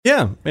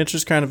Yeah, it's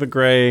just kind of a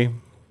gray.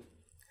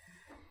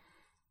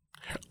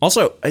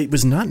 Also, it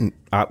was not.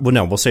 Well,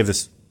 no, we'll save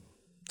this.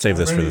 Save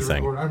this for the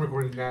thing. I'm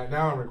recording that.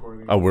 Now I'm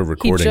recording. Oh, we're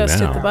recording He just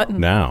now. hit the button.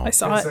 Now. I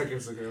saw 10 it.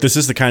 seconds ago. This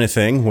is the kind of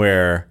thing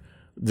where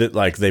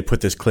like they put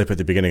this clip at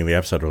the beginning of the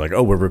episode. We're like,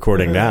 oh, we're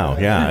recording now.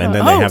 Yeah. And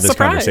then they have this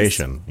surprise.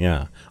 conversation.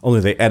 Yeah.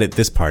 Only they edit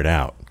this part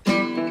out.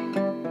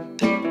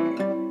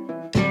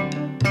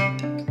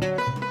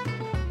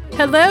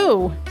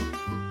 Hello.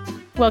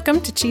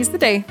 Welcome to Cheese the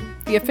Day,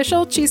 the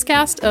official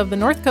cheesecast of the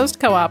North Coast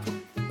Co-op,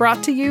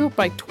 brought to you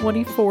by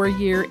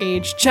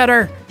 24-year-age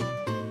cheddar.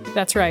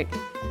 That's right.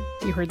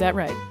 You heard that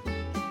right.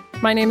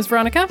 My name is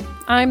Veronica.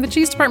 I'm the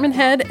cheese department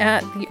head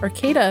at the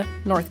Arcata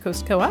North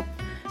Coast Co-op,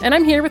 and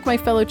I'm here with my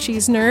fellow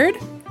cheese nerd.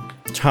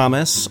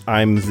 Thomas,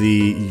 I'm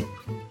the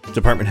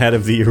department head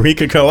of the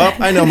Eureka Co-op.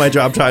 I know my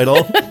job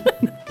title.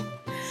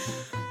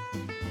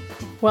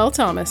 Well,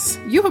 Thomas,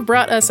 you have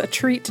brought us a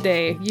treat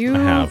today. I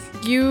have.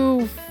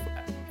 You,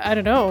 I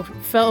don't know,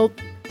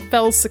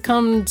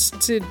 succumbed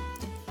to...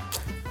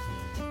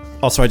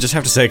 Also, I just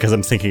have to say, because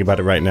I'm thinking about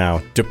it right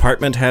now,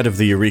 department head of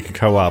the Eureka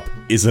Co-op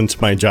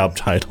isn't my job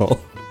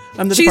title.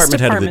 I'm the Cheese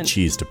department head of the department.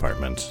 cheese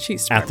department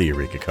Cheese at the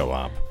Eureka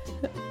Co-op.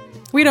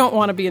 We don't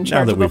want to be in Now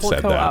charge that of the we've whole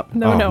said co-op. that.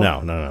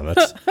 No.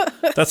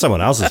 That's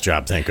someone else's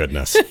job, thank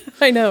goodness.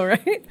 I know,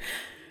 right?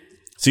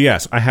 So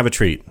yes, I have a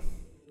treat.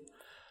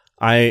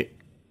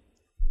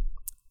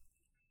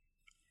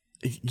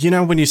 You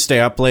know when you stay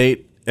up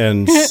late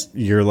and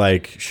you're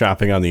like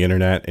shopping on the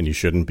internet and you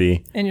shouldn't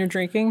be? And you're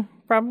drinking,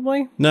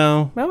 probably?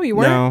 No. No, you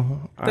weren't?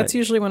 No. That's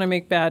usually when I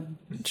make bad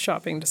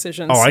shopping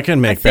decisions. Oh, I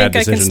can make bad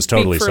decisions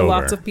totally I can speak for sober.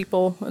 lots of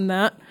people in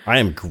that. I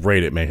am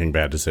great at making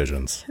bad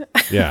decisions.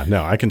 Yeah,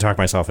 no, I can talk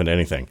myself into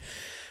anything.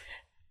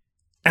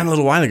 And a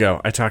little while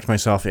ago, I talked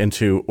myself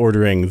into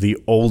ordering the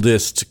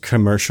oldest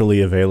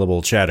commercially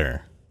available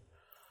cheddar.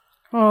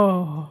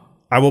 Oh.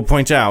 I will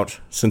point out,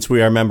 since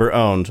we are member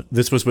owned,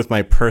 this was with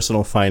my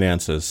personal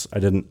finances. I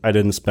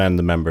didn't spend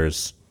the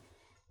members'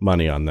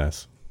 money on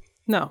this.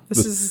 No,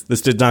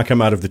 This did not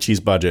come out of the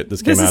cheese budget.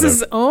 This came out is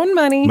his of own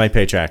money. my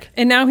paycheck.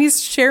 And now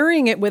he's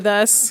sharing it with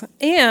us.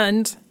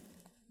 And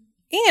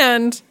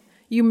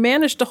you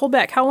managed to hold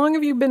back. How long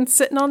have you been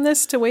sitting on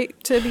this to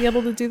wait to be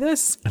able to do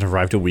this? It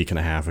arrived a week and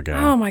a half ago.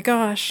 Oh my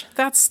gosh.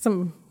 That's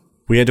some...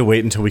 We had to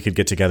wait until we could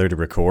get together to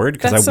record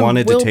because That's I some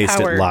wanted to taste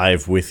it willpower.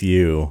 live with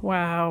you.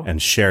 Wow.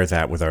 And share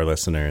that with our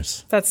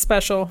listeners. That's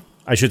special.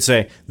 I should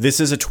say, this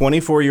is a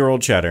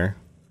 24-year-old cheddar.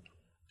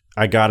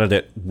 I got it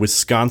at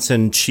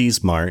Wisconsin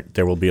Cheese Mart.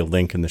 There will be a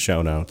link in the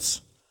show notes.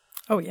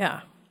 Oh,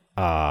 yeah.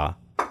 And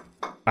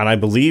I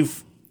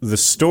believe the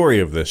story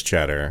of this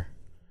cheddar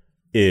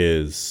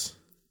is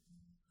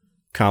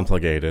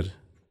complicated.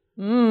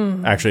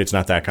 Actually, it's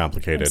not that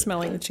complicated. I'm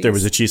smelling the cheese. There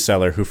was a cheese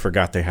seller who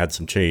forgot they had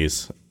some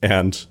cheese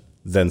and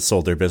then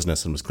sold their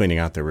business and was cleaning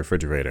out their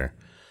refrigerator.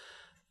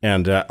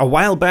 And a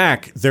while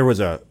back, there was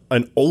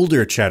an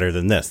older cheddar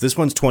than this. This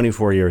one's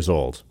 24 years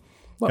old.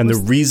 And the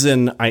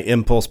reason I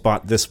impulse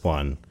bought this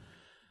one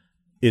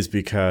is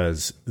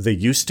because they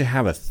used to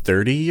have a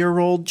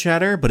 30-year-old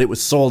cheddar, but it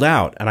was sold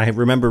out. And I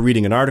remember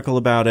reading an article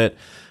about it. And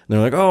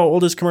they're like, oh,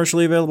 oldest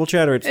commercially available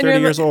cheddar. It's 30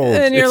 years old.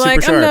 And you're it's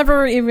like, super sharp. I'm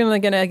never even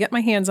going to get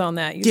my hands on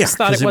that. You just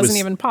thought 'cause it it wasn't was-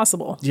 even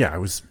possible. Yeah, it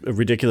was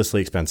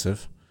ridiculously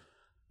expensive.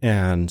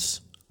 And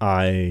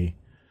I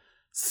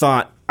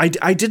thought,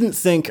 I didn't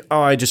think,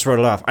 oh, I just wrote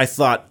it off. I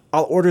thought,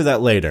 I'll order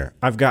that later.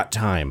 I've got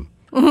time.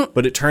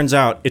 But it turns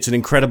out it's an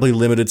incredibly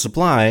limited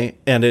supply,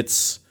 and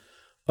it's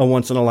a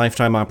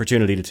once-in-a-lifetime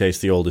opportunity to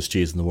taste the oldest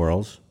cheese in the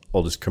world,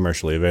 oldest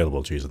commercially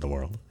available cheese in the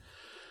world.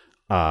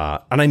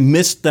 And I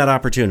missed that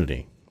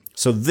opportunity.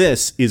 So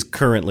this is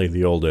currently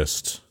the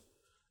oldest.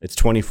 It's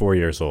 24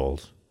 years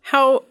old.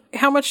 How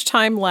much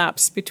time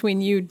lapsed between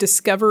you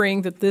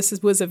discovering that this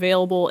was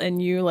available and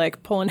you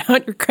like pulling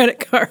out your credit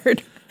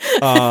card?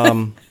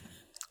 I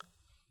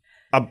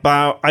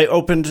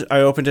opened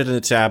it in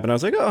a tab and I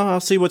was like, oh, I'll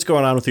see what's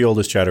going on with the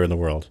oldest cheddar in the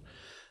world.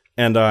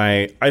 And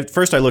I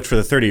first looked for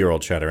the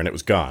 30-year-old cheddar and it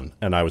was gone,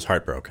 and I was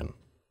heartbroken.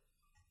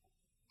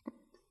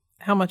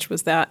 How much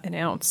was that, an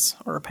ounce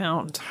or a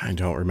pound? I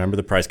don't remember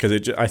the price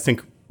because I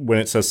think when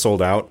it says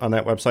sold out on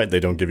that website, they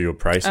don't give you a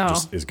price. Oh. It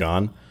just is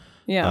gone.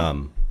 Yeah.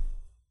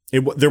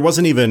 There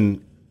wasn't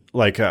even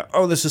like,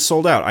 oh, this is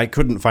sold out. I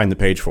couldn't find the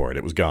page for it.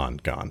 It was gone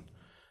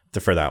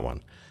for that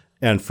one.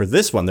 And for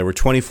this one, there were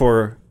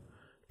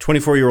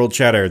 24-year-old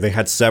cheddar. They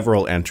had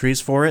several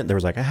entries for it. There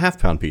was like a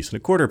half-pound piece and a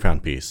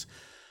quarter-pound piece.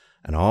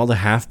 And all the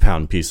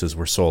half-pound pieces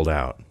were sold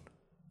out.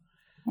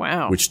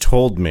 Wow. Which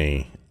told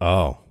me,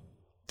 oh,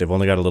 they've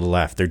only got a little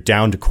left. They're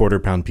down to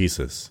quarter-pound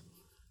pieces.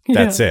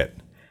 That's it.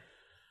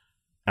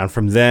 And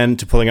from then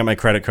to pulling out my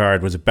credit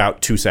card was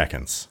about 2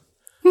 seconds.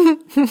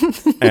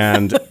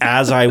 And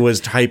as I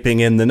was typing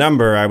in the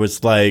number, I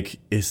was like,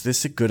 is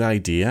this a good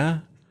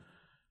idea?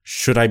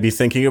 Should I be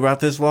thinking about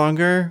this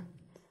longer?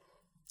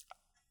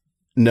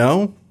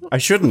 No, I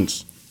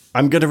shouldn't.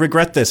 I'm going to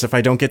regret this if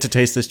I don't get to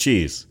taste this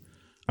cheese.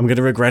 I'm going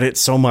to regret it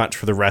so much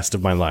for the rest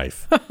of my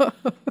life.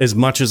 As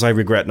much as I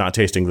regret not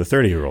tasting the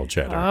 30-year-old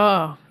cheddar.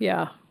 Oh,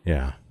 yeah.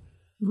 Yeah.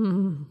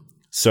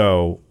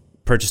 So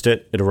purchased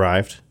it. It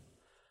arrived.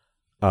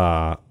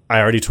 I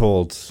already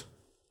told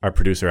our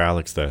producer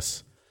Alex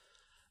this.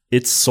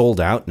 It's sold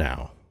out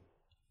now.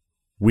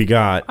 We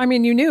got I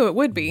mean, you knew it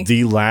would be.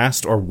 the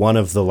last or one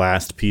of the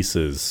last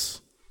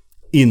pieces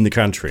in the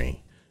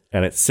country.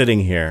 And it's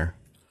sitting here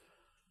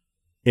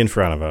in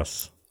front of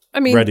us, I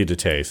mean, ready to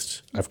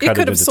taste. I've it cut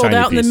could it have into sold tiny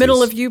out in pieces. the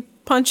middle of you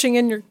punching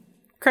in your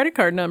credit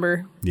card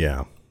number.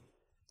 Yeah.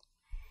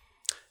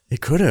 It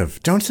could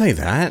have. Don't say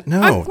that. No.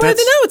 Well, no,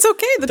 it's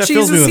okay. The that cheese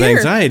fills me is with here.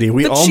 anxiety.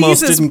 We The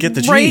almost cheese is didn't get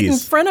the right in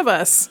cheese. front of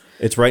us.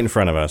 It's right in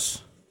front of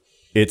us.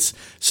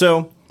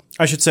 So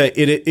I should say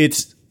it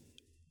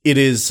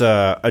is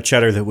a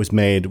cheddar that was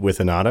made with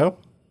annatto.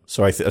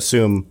 So I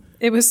assume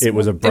It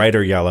was a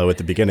brighter yellow at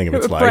the beginning of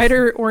its life.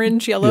 brighter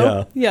orange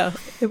yellow. Yeah.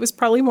 It was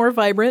probably more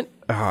vibrant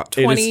It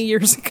 20 is-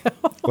 years ago.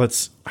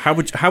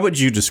 How would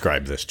you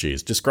describe this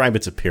cheese? Describe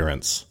its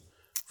appearance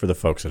for the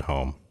folks at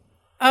home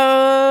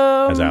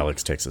as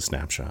Alex takes a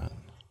snapshot.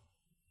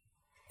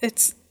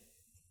 It's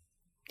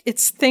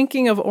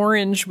thinking of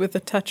orange with a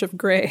touch of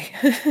gray.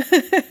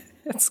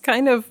 It's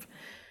kind of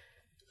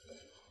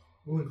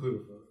We'll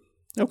include a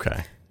photo.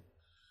 Okay.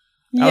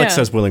 yeah. Alex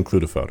says we'll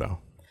include a photo.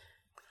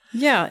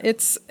 Yeah,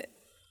 it's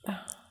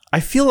I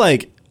feel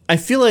like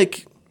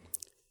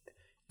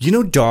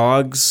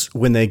dogs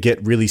when they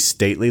get really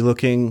stately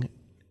looking,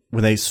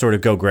 when they sort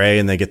of go gray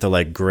and they get the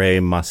like gray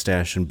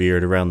mustache and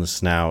beard around the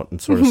snout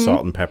and sort of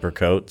salt and pepper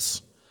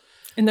coats.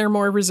 and they're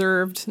more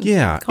reserved. and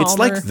Yeah, it's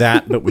like calmer.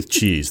 that but with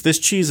cheese. This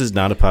cheese is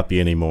not a puppy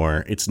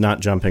anymore. It's not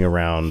jumping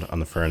around on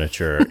the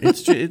furniture.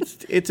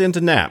 It's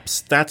into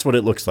naps. That's what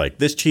it looks like.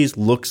 This cheese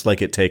looks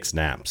like it takes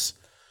naps.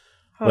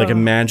 Like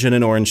imagine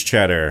an orange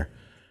cheddar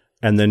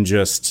and then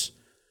just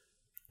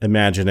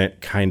imagine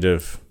it kind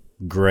of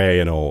gray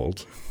and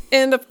old.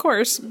 And of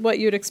course, what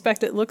you'd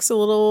expect, it looks a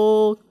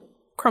little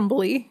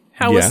crumbly.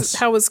 How Yes.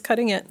 was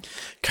cutting it?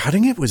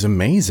 Cutting it was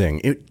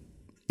amazing.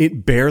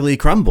 It barely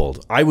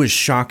crumbled. I was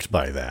shocked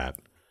by that.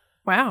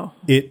 Wow.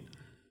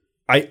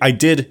 I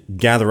did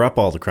gather up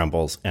all the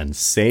crumbles and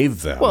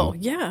save them. Well,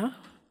 yeah.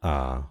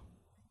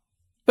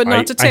 But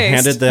not to I taste.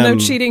 handed them- No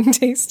cheating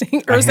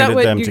tasting. Or I is that handed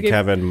what them you to gave?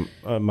 Kevin,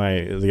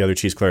 the other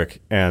cheese clerk,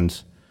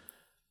 and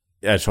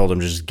I told him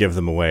to just give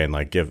them away and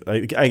like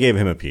I gave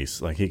him a piece.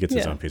 Like he gets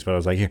his Yeah. own piece, but I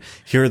was like,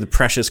 here are the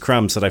precious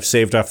crumbs that I've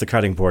saved off the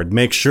cutting board.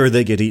 Make sure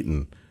they get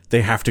eaten.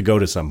 They have to go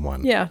to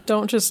someone. Yeah,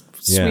 don't just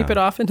sweep Yeah. it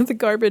off into the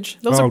garbage.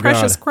 Those Oh, are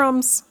precious God.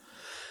 crumbs.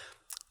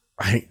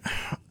 I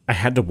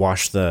had to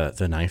wash the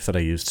knife that I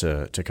used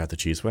to cut the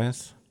cheese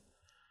with,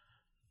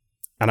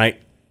 and I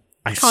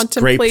scraped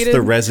Contemplated.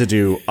 the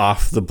residue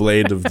off the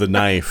blade of the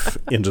knife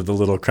into the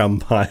little crumb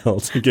pile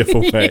to give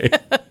away.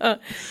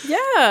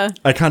 Yeah.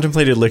 I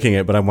contemplated licking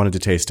it, but I wanted to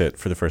taste it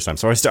for the first time,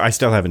 so I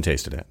still haven't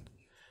tasted it.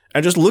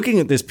 And just looking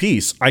at this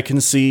piece, I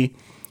can see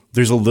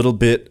there's a little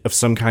bit of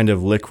some kind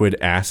of liquid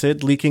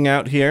acid leaking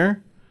out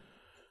here,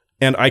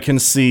 and I can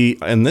see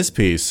in this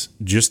piece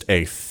just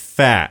a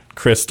fat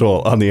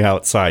crystal on the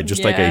outside,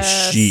 just like a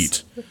Yes.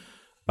 sheet. Is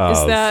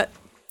that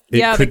It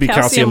yeah, could the be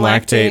calcium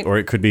lactate, or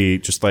it could be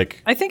just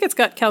like I think it's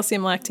got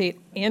calcium lactate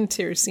and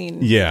tyrosine.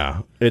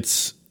 yeah,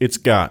 it's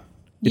got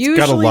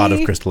a lot of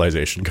Usually-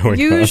 crystallization going on.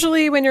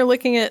 Usually when you're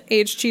looking at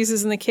aged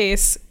cheeses in the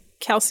case,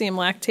 calcium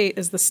lactate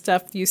is the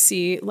stuff you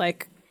see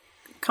like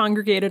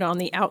congregated on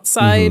the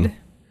outside Mm-hmm.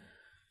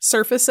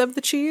 surface of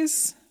the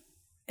cheese.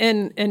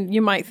 And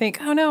you might think,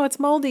 "Oh no, it's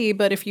moldy,"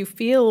 but if you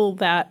feel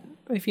that,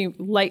 if you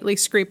lightly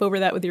scrape over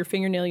that with your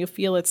fingernail, you'll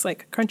feel it's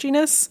like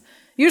crunchiness.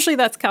 Usually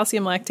that's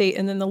calcium lactate,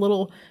 and then the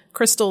little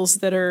crystals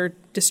that are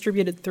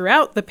distributed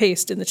throughout the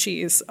paste in the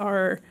cheese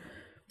are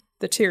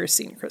the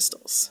tyrosine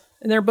crystals.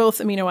 And they're both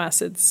amino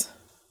acids.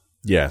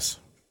 Yes,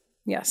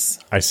 Yes.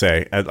 I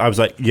say. I was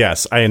like,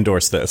 yes, I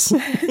endorse this.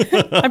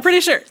 I'm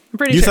pretty sure.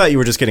 You thought you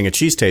were just getting a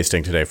cheese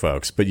tasting today,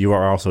 folks, but you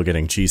are also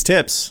getting cheese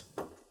tips.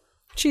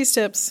 Cheese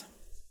tips.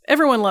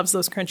 Everyone loves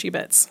those crunchy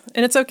bits.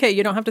 And it's okay.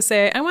 You don't have to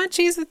say, I want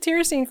cheese with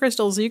tyrosine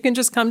crystals. You can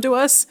just come to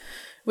us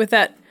with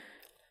that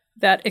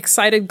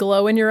excited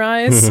glow in your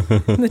eyes,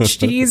 the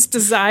cheese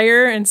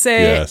desire, and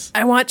say, Yes.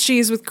 I want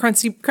cheese with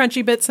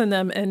crunchy bits in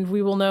them, and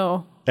we will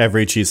know.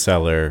 Every cheese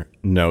seller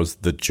knows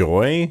the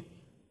joy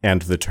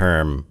and the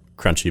term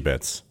crunchy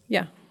bits.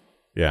 Yeah.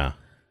 Yeah.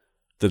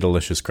 The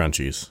delicious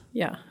crunchies.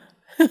 Yeah.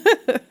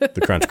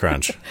 The crunch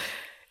crunch.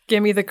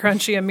 Give me the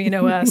crunchy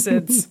amino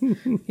acids.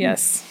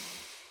 Yes.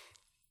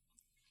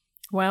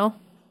 Well,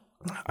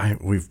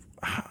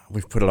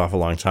 We've put it off a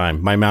long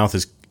time. My mouth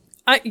has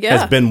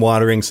yeah. been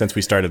watering since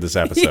we started this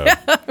episode.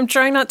 I'm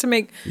trying not to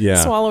make Yeah.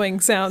 swallowing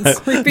sounds Me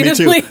too.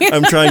 repeatedly.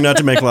 I'm trying not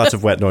to make lots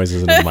of wet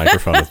noises into the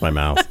microphone with my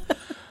mouth.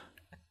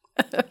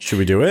 Should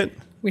we do it?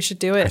 We should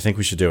do it. I think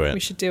we should do it. we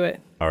should do it.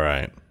 All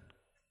right.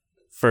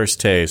 First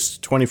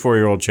taste,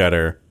 24-year-old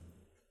cheddar,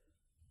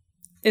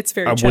 It's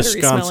very a cheddary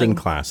Wisconsin smelling.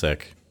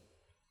 classic.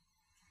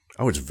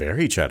 Oh, it's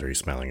very cheddary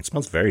smelling. It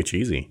smells very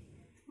cheesy.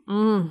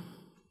 And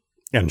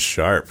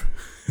sharp.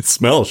 It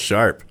smells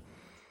sharp.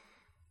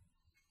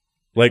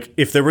 Like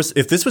if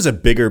this was a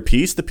bigger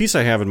piece, the piece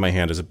I have in my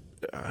hand is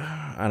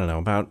I don't know,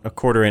 about a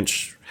quarter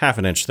inch, half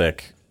an inch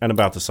thick, and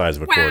about the size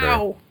of a quarter.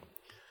 Wow.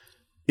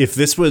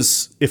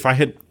 If I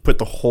had put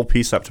the whole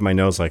piece up to my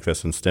nose like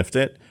this and sniffed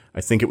it,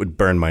 I think it would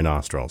burn my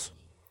nostrils.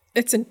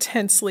 It's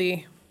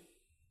intensely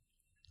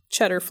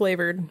cheddar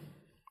flavored.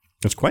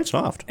 It's quite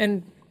soft.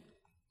 And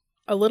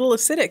a little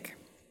acidic.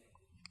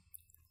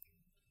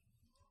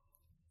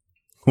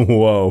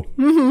 Whoa.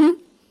 Mm-hmm.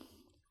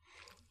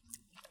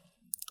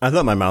 I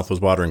thought my mouth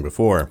was watering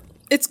before.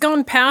 It's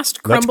gone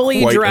past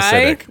crumbly quite dry,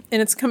 acidic.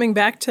 and it's coming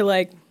back to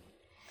like,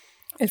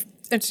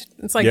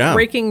 it's like Yeah.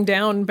 breaking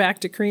down back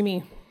to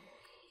creamy.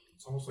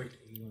 It's almost like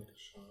eating like a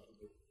shot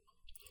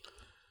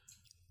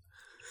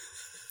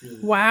of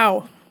it.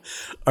 Wow.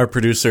 Our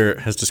producer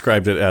has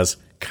described it as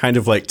kind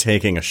of like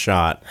taking a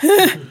shot.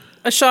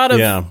 A shot of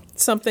Yeah.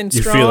 something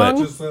You strong. feel it.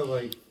 Just that,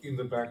 like, in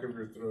the back of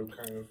your throat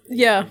kind of thing.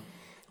 Yeah.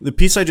 The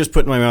piece I just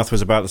put in my mouth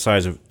was about the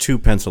size of 2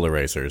 pencil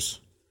erasers.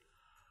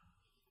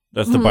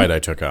 That's the bite I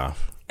took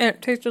off. And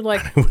it tasted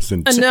like It was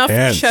intense.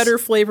 enough cheddar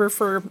flavor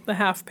for a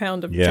half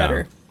pound of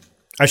cheddar.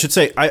 I should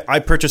say I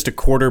purchased a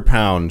quarter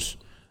pound,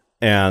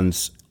 and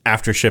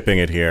after shipping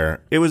it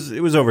here, it was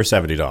over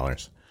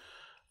 $70.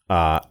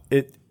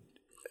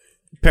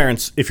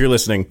 Parents, if you're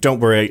listening, don't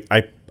worry.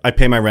 I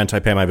pay my rent. I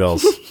pay my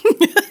bills.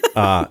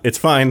 It's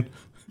fine.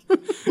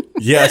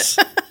 Yes,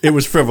 it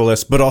was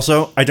frivolous, but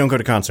also I don't go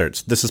to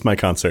concerts. This is my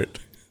concert.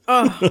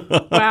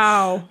 Oh,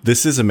 wow.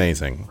 This is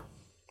amazing.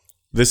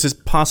 This is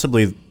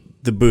possibly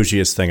the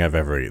bougiest thing I've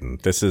ever eaten.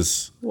 This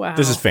is Wow.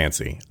 This is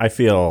fancy. I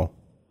feel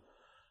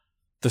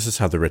this is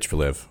how the rich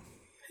live.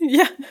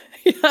 Yeah.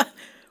 Yeah.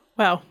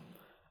 Wow.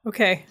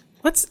 Okay.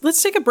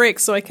 Let's take a break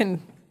so I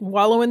can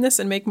wallow in this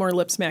and make more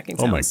lip smacking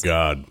sounds. Oh my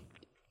god.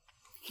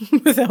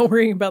 Without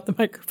worrying about the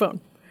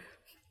microphone.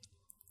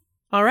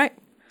 All right.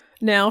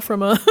 Now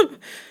from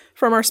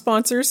our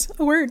sponsors,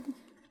 a word.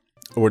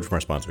 A word from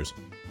our sponsors.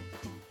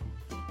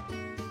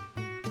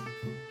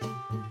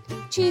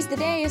 Cheese the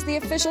Day is the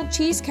official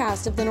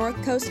cheesecast of the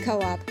North Coast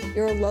Co-op,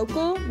 your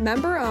local,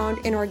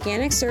 member-owned, and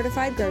organic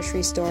certified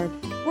grocery store,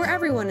 where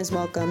everyone is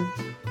welcome.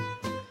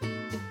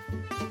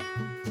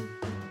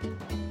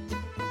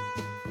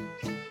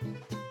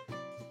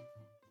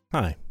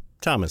 Hi,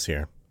 Thomas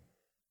here.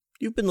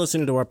 You've been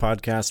listening to our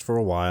podcast for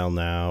a while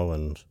now,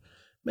 and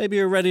maybe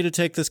you're ready to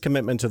take this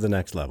commitment to the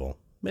next level.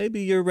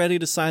 Maybe you're ready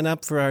to sign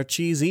up for our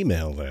cheese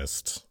email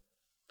list.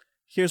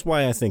 Here's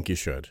why I think you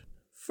should.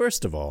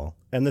 First of all,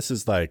 and this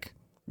is like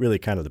really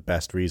kind of the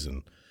best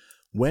reason,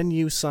 when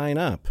you sign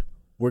up,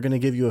 we're going to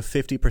give you a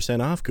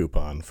 50% off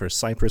coupon for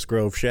Cypress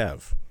Grove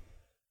Chev.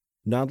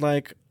 Not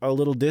like a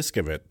little disc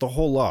of it, the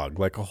whole log,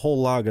 like a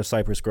whole log of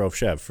Cypress Grove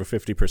Chev for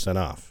 50%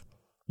 off.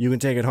 You can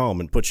take it home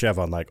and put Chev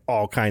on like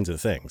all kinds of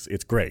things.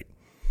 It's great.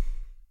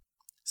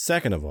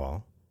 Second of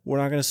all, we're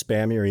not going to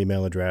spam your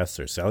email address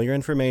or sell your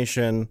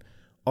information.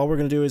 All we're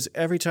going to do is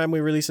every time we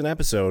release an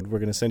episode, we're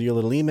going to send you a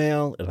little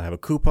email. It'll have a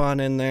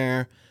coupon in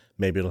there.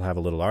 Maybe it'll have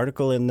a little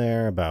article in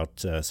there about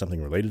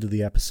something related to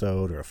the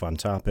episode or a fun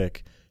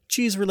topic.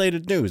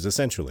 Cheese-related news,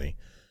 essentially.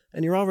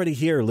 And you're already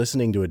here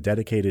listening to a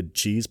dedicated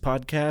cheese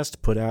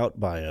podcast put out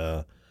by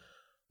a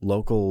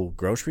local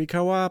grocery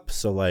co-op.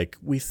 So, like,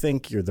 we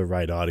think you're the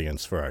right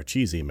audience for our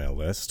cheese email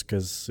list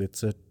because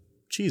it's a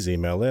cheese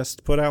email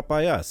list put out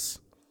by us.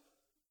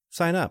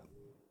 Sign up.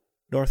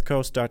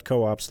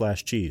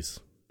 northcoast.coop/cheese.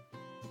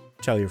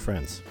 Tell your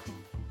friends.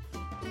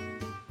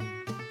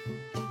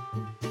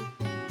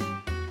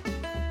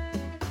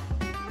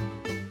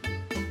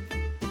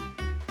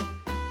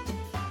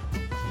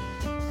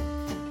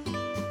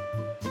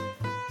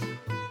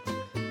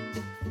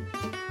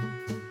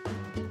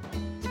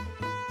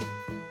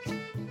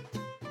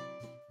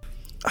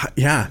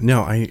 Yeah,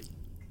 no,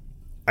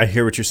 I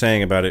hear what you're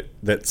saying about it,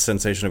 that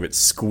sensation of it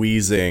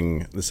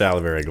squeezing the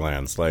salivary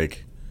glands.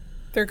 Like,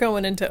 They're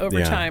going into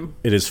overtime.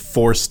 it is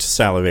forced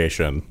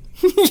salivation.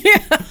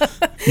 Yeah.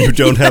 You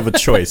don't have a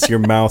choice. Your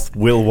mouth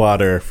will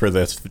water for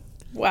this.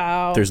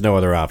 Wow. There's no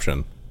other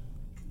option.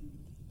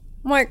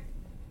 I'm like,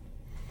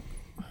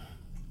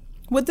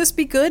 would this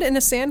be good in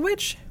a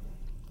sandwich?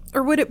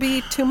 Or would it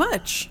be too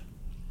much?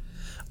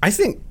 I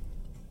think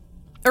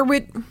Or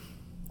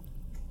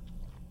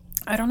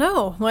I don't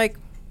know. Like,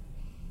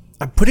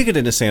 putting it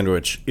in a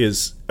sandwich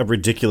is a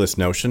ridiculous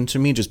notion to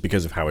me just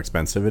because of how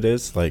expensive it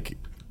is. Like,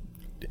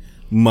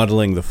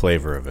 muddling the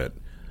flavor of it.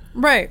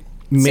 right.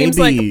 Maybe, Seems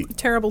like a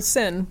terrible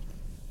sin.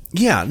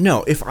 Yeah,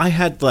 no, if I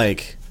had,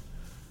 like,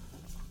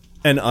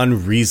 an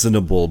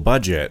unreasonable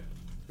budget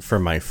for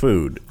my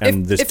food,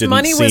 and this if didn't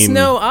money seem... was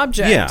no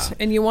object, yeah,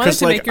 and you wanted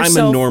to like, make yourself...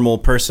 I'm a normal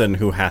person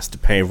who has to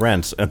pay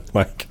rent and,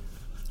 like,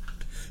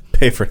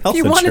 pay for health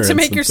you insurance wanted to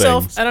make and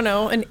yourself, things. I don't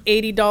know, an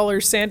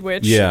 $80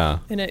 sandwich. Yeah.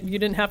 And you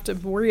didn't have to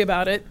worry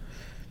about it.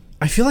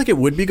 I feel like it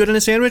would be good in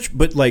a sandwich,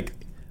 but, like,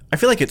 I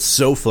feel like it's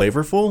so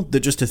flavorful that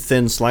just a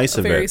thin slice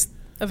of it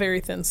A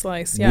very thin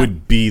slice, yeah.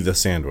 would be the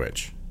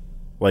sandwich.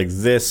 Like,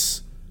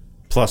 this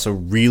plus a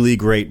really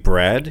great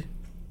bread,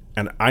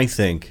 and I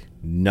think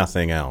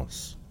nothing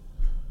else.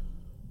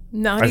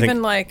 Not I even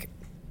think- like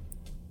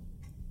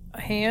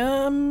a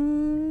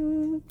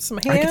ham? Some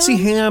ham? I could see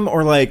ham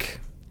or,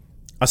 like,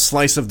 a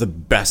slice of the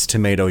best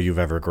tomato you've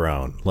ever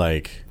grown.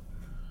 Like,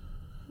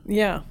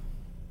 Yeah.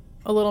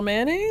 A little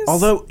mayonnaise?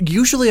 although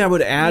usually I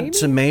would add Maybe?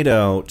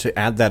 tomato to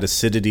add that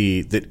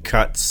acidity that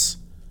cuts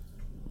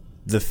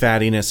the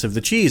fattiness of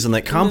the cheese and that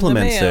And then the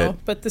complements mayo, it.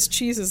 But this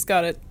cheese has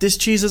got it. This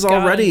cheese is Got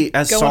already it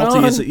as going salty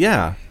on. as it.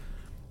 Yeah,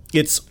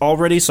 it's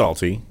already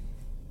salty.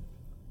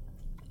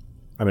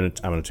 I'm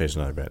gonna taste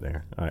another bit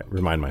there. All right,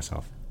 remind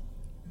myself.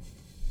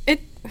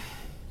 It.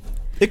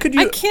 It could.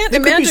 I can't it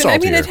could be imagine. I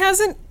mean, saltier. it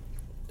hasn't.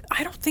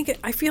 I don't think it.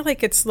 I feel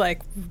like it's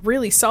like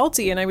really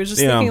salty, and I was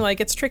just Yeah. thinking like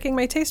it's tricking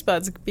my taste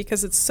buds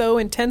because it's so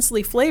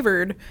intensely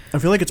flavored. I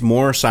feel like it's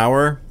more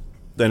sour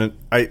than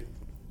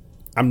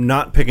I'm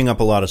not picking up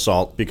a lot of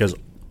salt because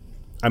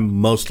I'm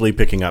mostly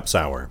picking up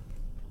sour.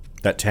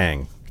 That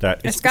tang.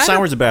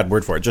 Sour's a bad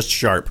word for it. Just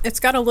sharp. It's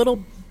got a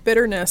little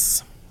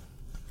bitterness.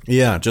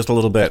 Yeah, just a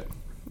little bit.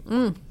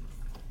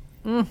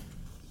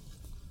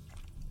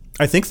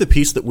 I think the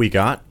piece that we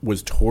got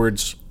was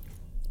towards,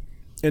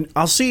 and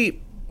I'll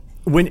see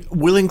when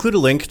we'll include a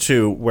link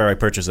to where I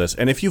purchased this,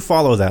 and if you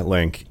follow that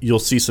link, you'll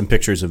see some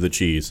pictures of the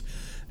cheese,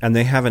 and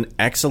they have an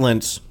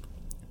excellent.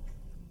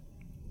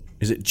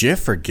 Is it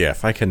GIF or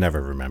GIF? I can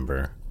never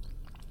remember.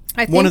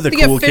 I think One of the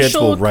cool kids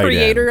official will write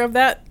creator in. of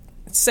that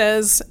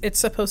says it's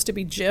supposed to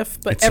be GIF,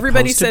 but It's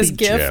everybody supposed to says be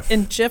GIF, GIF.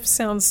 and GIF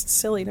sounds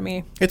silly to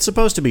me. It's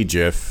supposed to be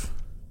GIF,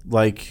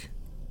 like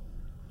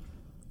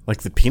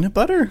the peanut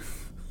butter.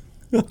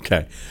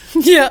 Okay.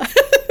 Yeah,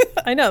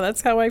 I know.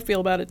 That's how I feel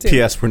about it too.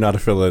 P.S. We're not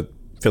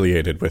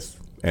affiliated with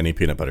any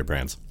peanut butter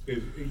brands.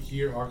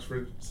 Here,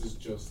 Oxford is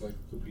just like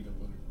the peanut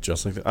butter.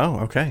 Just like that. Oh,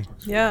 okay.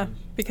 Oxford. Yeah,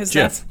 because Jif.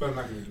 that's. But I'm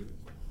not going to do it.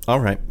 All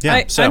right.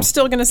 Yeah. I'm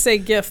still going to say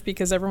GIF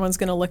because everyone's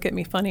going to look at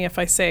me funny if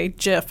I say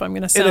GIF. I'm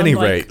going to sound At any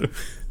like rate,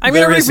 I'm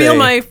going there to is reveal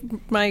a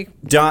my.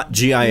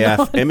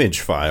 .gif image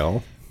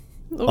file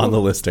on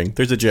the listing.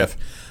 There's a GIF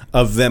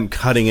of them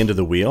cutting into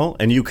the wheel,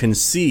 and you can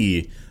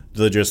see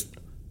the just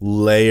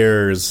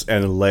layers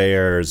and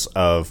layers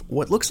of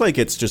what looks like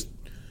it's just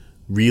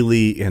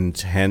really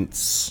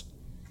intense.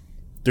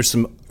 There's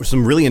some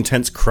really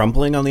intense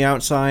crumpling on the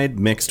outside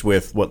mixed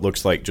with what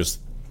looks like just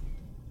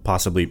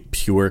possibly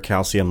pure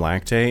calcium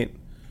lactate.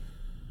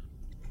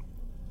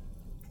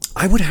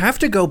 I would have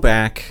to go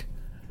back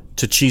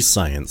to cheese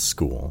science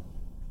school.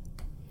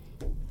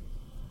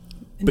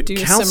 But do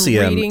some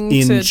calcium reading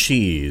in to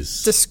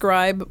cheese.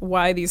 describe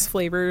why these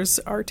flavors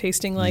are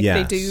tasting like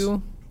Yes. they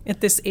do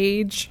at this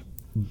age.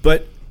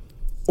 But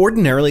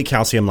ordinarily,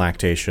 calcium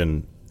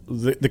lactation,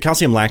 the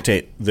calcium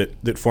lactate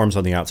that forms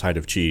on the outside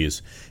of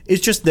cheese,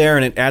 is just there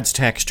and it adds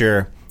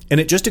texture. And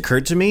it just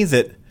occurred to me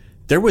that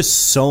there was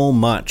so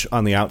much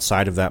on the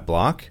outside of that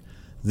block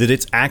that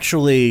it's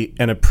actually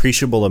an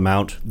appreciable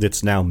amount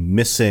that's now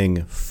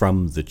missing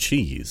from the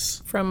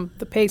cheese. From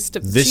the paste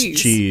of the This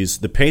cheese. cheese,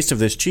 the paste of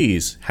this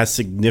cheese, has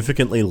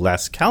significantly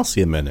less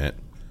calcium in it.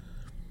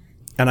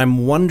 And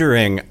I'm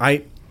wondering,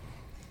 I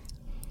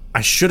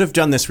should have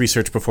done this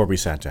research before we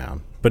sat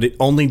down, but it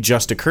only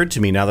just occurred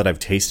to me now that I've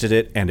tasted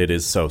it and it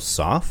is so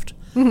soft.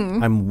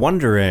 Mm-hmm. I'm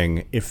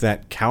wondering if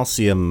that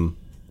calcium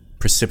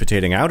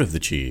precipitating out of the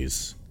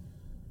cheese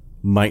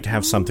might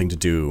have something to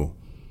do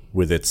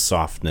with its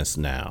softness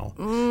now.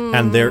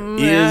 And there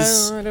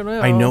is... I don't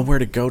know. I know where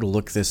to go to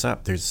look this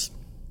up.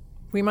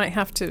 We might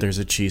have to. There's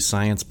a cheese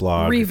science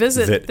blog.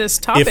 Revisit that this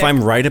topic. If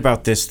I'm right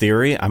about this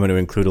theory, I'm going to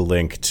include a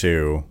link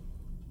to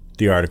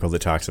the article that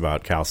talks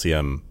about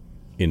calcium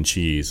in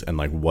cheese and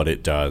like what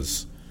it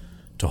does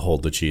to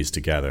hold the cheese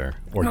together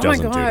or Oh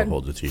doesn't my do to God.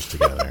 hold the cheese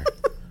together.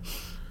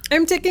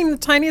 I'm taking the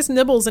tiniest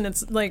nibbles and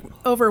it's like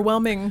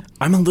overwhelming.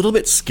 I'm a little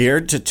bit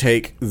scared to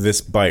take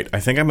this bite. I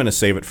think I'm going to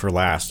save it for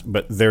last,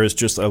 but there is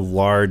just a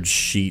large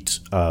sheet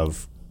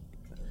of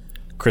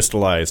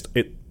crystallized.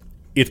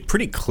 It's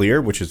pretty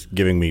clear, which is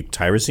giving me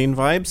tyrosine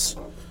vibes.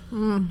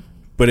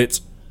 But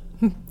it's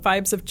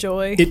Vibes of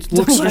joy. it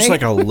looks just Delight.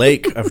 like a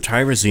lake of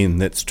tyrosine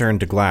that's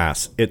turned to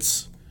glass.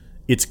 It's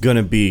going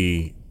to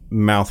be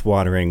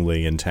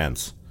mouth-wateringly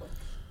intense.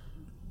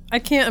 I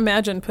can't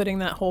imagine putting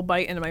that whole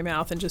bite into my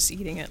mouth and just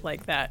eating it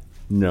like that.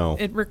 No.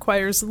 It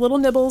requires little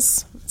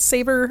nibbles,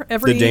 savor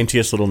every. The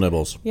daintiest little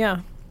nibbles. Yeah.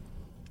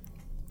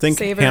 Think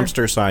Savor.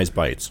 hamster-sized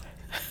bites.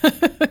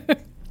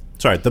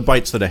 Sorry, the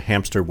bites that a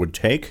hamster would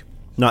take,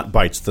 not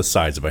bites the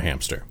size of a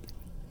hamster.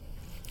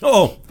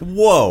 Oh,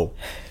 whoa.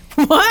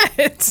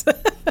 What?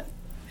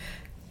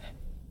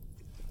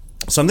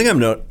 Something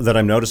that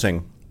I'm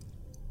noticing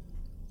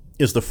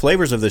is the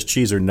flavors of this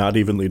cheese are not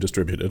evenly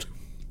distributed.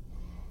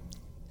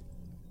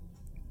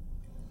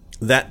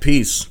 That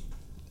piece,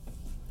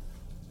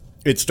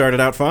 it started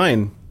out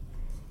fine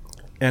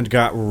and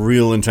got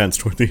real intense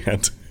toward the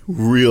end.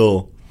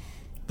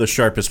 The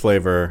sharpest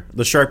flavor,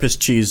 the sharpest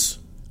cheese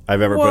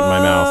I've ever put in my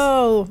mouth.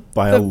 Whoa.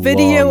 by the a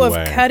video long of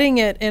way. cutting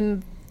it,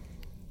 and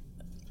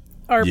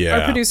our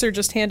Yeah. producer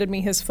just handed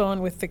me his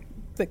phone with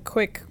the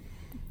quick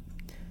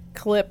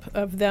clip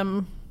of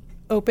them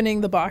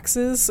opening the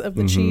boxes of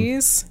Mm-hmm. the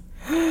cheese.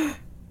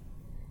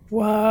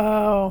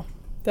 Wow.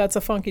 That's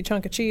a funky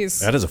chunk of cheese.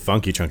 That is a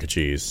funky chunk of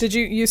cheese. Did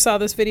you saw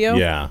this video?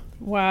 Yeah.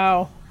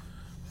 Wow.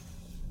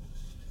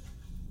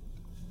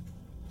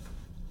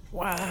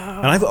 Wow.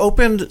 And I've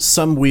opened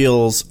some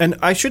wheels, and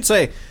I should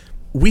say,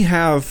 we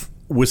have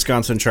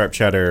Wisconsin sharp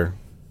cheddar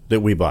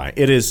that we buy.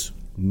 It is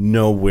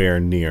nowhere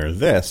near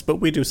this, but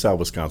we do sell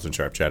Wisconsin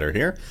sharp cheddar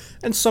here,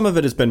 and some of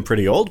it has been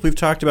pretty old. We've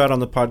talked about on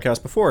the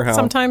podcast before how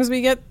sometimes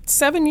we get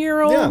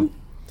 7-year-old.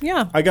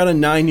 Yeah. I got a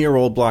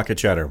 9-year-old block of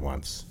cheddar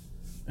once,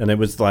 and it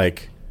was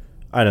like,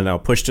 I don't know,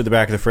 pushed to the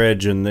back of the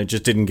fridge, and it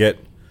just didn't get...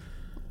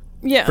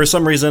 Yeah. For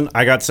some reason,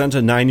 I got sent a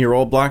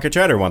 9-year-old block of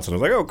cheddar once, and I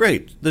was like, oh,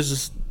 great, this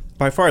is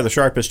by far the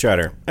sharpest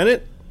cheddar. And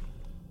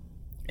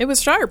it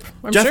was sharp,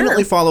 I'm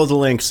definitely sure. follow the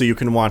link so you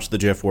can watch the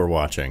GIF we're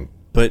watching.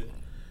 But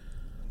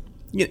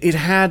it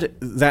had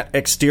that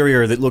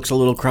exterior that looks a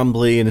little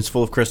crumbly, and it's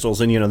full of crystals,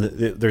 and,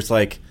 there's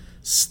like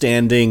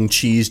standing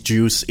cheese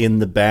juice in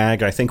the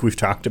bag. I think we've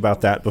talked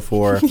about that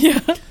before.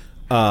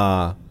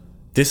 Yeah.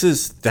 This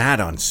is that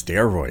on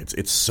steroids.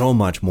 It's so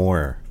much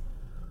more.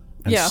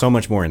 And so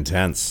much more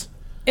intense.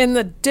 And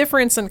the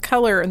difference in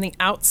color in the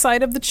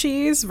outside of the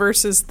cheese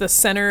versus the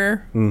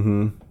center,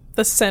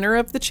 the center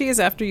of the cheese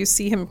after you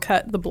see him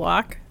cut the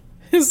block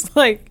is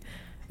like,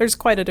 there's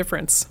quite a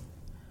difference.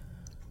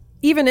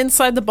 Even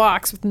inside the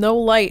box with no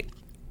light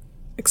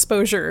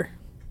exposure,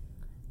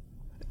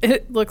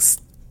 it looks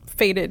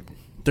faded.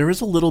 There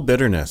is a little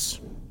bitterness.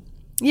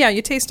 Yeah,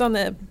 you taste on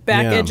the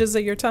back edges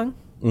of your tongue.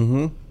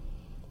 Mm-hmm.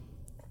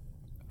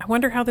 I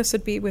wonder how this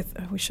would be with...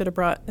 we should have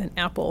brought an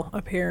apple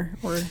up here.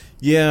 Or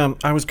Yeah,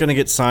 I was going to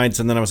get sides,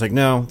 and then I was like,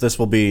 no, this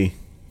will be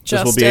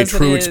a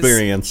true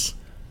experience.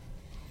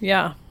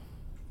 Yeah.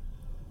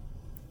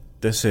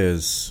 This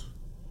is...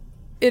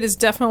 It is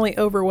definitely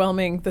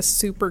overwhelming, the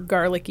super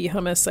garlicky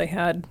hummus I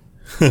had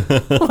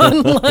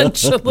on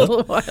lunch a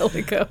little while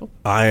ago.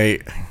 I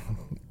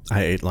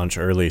ate lunch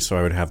early, so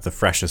I would have the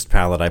freshest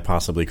palate I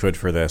possibly could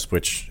for this,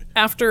 which...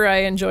 After I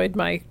enjoyed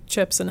my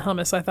chips and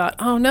hummus, I thought,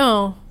 oh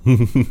no,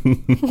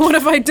 what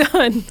have I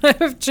done? I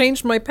have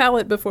changed my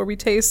palate before we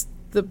taste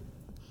the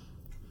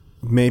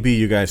Maybe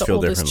you guys feel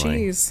oldest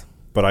differently. cheese.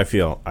 But I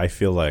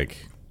feel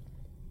like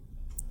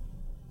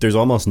there's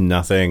almost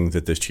nothing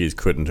that this cheese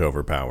couldn't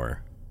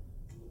overpower,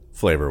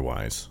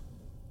 flavor-wise.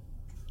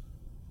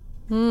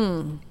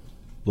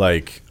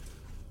 Like...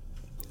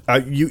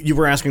 you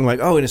were asking, like,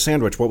 oh, in a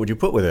sandwich, what would you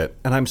put with it?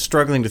 And I'm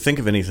struggling to think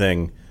of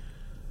anything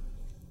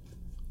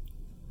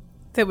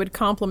That would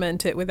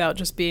complement it without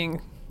just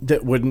being...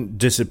 that wouldn't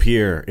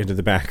disappear into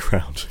the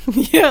background.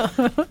 Yeah.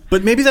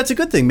 But maybe that's a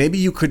good thing. Maybe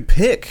you could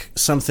pick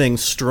something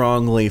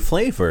strongly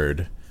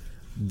flavored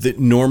that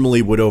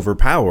normally would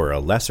overpower a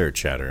lesser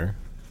cheddar.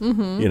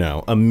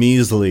 Mm-hmm. A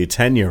measly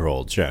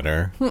 10-year-old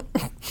cheddar.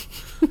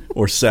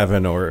 Or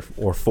 7 or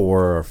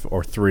 4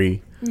 or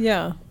 3.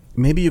 Yeah.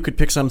 Maybe you could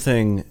pick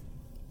something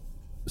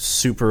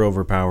super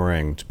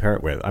overpowering to pair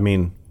it with. I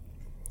mean,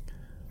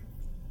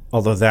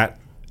 although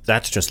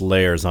that's just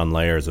layers on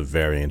layers of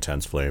very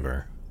intense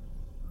flavor.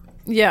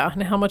 Yeah.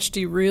 And how much do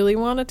you really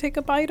want to take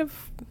a bite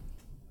of?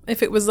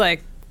 If it was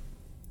like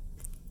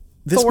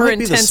This 4 might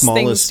be the intense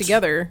things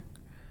together,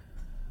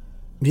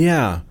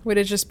 Yeah. would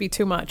it just be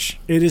too much?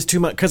 It is too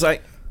much. Because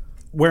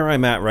where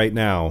I'm at right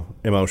now,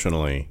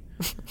 emotionally,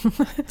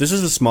 this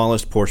is the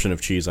smallest portion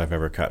of cheese I've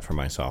ever cut for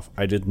myself.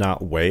 I did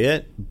not weigh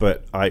it,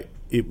 but I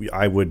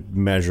would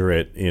measure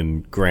it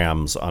in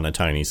grams on a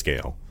tiny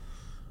scale.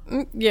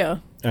 Yeah.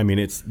 I mean,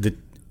 it's the...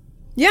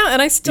 Yeah,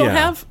 and I still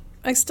Yeah.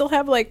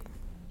 have like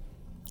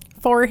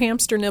 4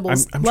 hamster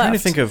nibbles I'm left. trying to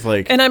think of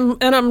like... And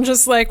I'm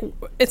just like,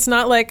 it's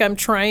not like I'm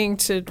trying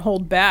to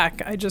hold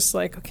back. I just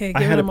like, okay,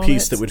 give I had it a a piece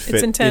moment. that would It's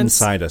fit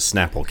intense. inside a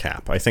Snapple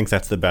cap. I think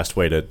that's the best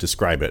way to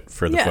describe it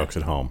for the Yeah. folks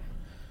at home.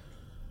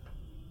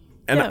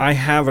 And Yeah. I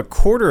have a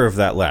quarter of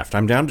that left.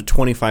 I'm down to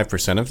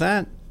 25% of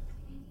that.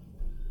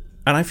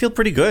 And I feel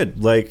pretty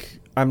good. Like,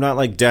 I'm not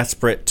like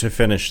desperate to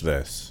finish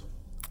this.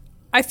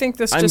 I think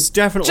this I'm just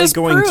definitely just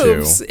going to.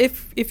 proves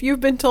if you've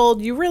been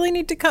told you really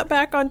need to cut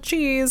back on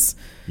cheese,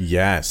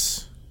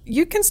 Yes.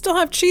 you can still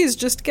have cheese.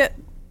 Just get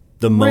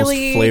The most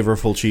really-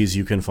 flavorful cheese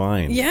you can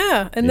find.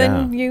 and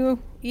then you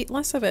eat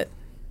less of it.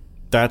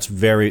 That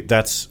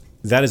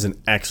is an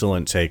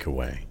excellent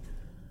takeaway.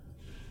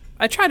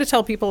 I try to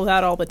tell people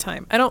that all the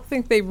time. I don't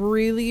think they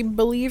really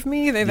believe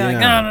me. They're like,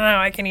 Yeah. no,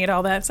 I can eat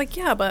all that. It's like,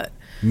 yeah, but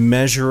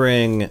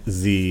Measuring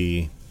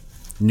the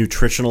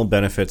nutritional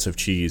benefits of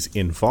cheese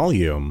in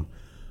volume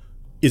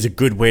is a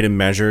good way to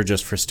measure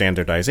just for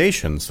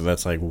standardization. So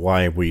that's like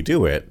why we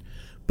do it.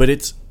 But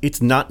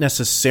it's not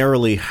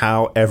necessarily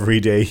how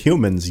everyday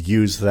humans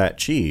use that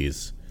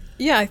cheese.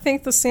 yeah, I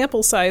think the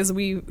sample size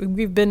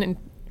we've been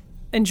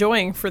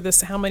enjoying for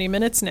this how many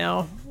minutes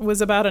now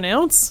was about an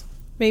ounce,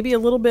 maybe a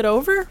little bit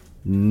over.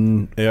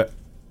 Yeah,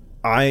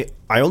 I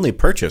only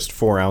purchased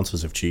 4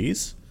 ounces of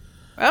cheese,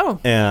 Oh,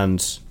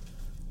 and so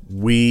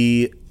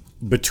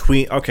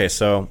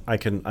I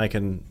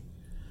can.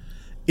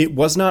 It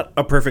was not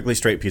a perfectly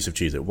straight piece of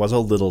cheese. It was a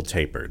little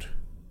tapered,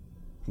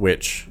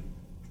 which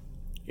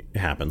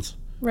happens.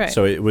 Right.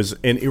 So it was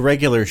an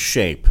irregular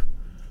shape,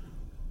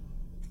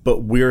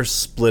 but we're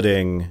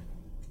splitting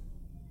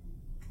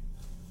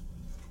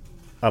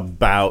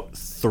about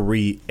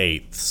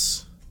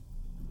 3/8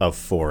 of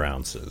 4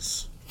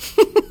 ounces.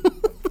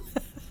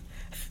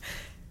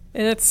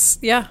 And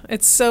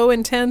it's so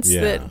intense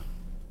that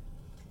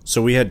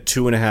So we had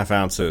 2.5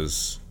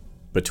 ounces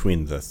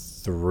between the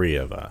three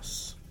of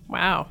us.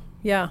 wow.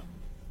 Yeah.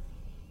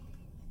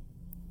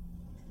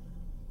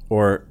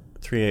 Or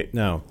 3/8.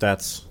 No,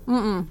 that's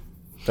an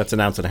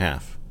 1.5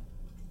 ounces,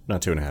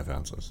 not 2.5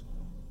 ounces.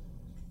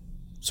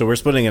 So we're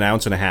splitting 1.5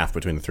 ounces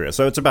between the three.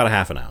 So it's about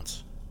 1/2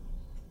 ounce.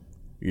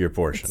 Your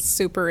portion.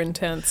 Super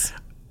intense.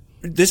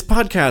 This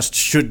podcast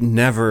should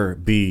never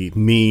be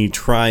me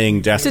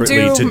trying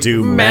desperately to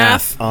do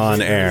math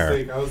on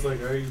air. I was like,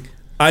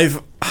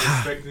 I've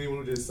expect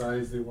anyone who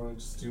decides they want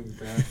to just do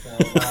math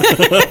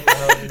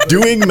out loud.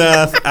 doing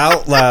math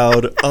out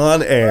loud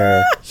on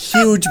air.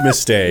 Huge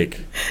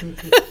mistake.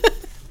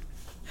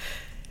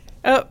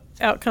 Oh,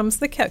 out comes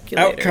the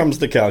calculator. Out comes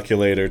the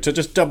calculator to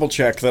just double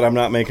check that I'm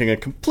not making a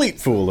complete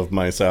fool of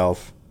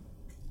myself.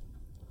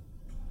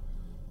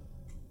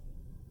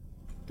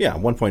 Yeah,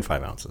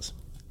 1.5 ounces.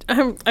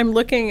 I'm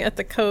looking at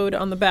the code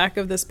on the back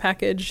of this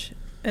package,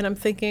 and I'm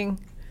thinking,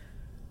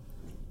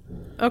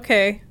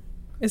 okay,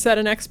 is that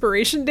an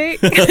expiration date?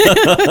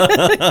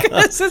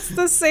 Because it's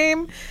the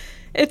same.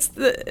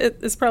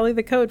 It's probably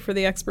the code for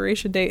the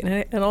expiration date,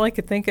 and all I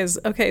could think is,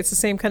 okay, it's the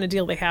same kind of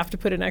deal. They have to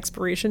put an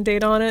expiration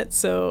date on it,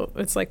 so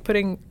it's like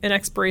putting an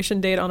expiration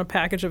date on a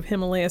package of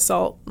Himalaya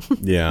salt.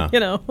 Yeah. You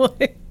know,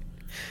 like,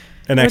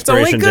 An it's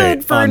only expiration good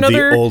date for on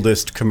another- the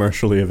oldest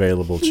commercially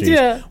available cheese.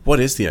 Yeah. What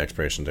is the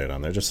expiration date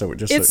on there?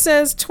 it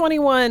says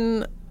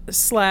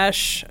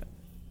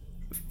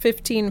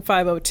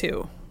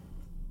 21/15502.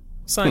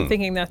 So I'm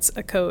thinking that's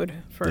a code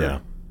for. Yeah.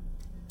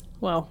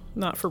 Well,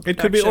 not for It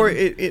production. could be, or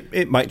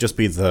it might just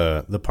be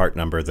the part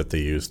number that they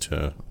use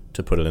to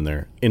put it in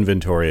their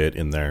inventory it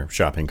in their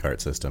shopping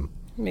cart system,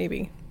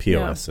 Maybe.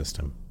 POS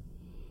system.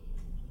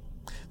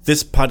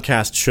 This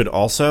podcast should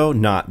also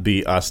not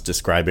be us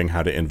describing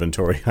how to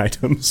inventory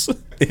items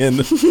in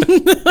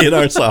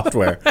our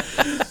software.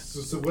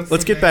 So what's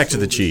Let's the get back next to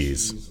the level of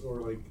cheese. Or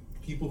like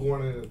people who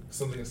want a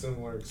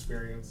similar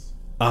experience.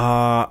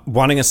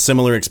 Wanting a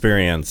similar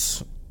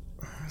experience.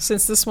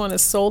 Since this one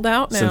is sold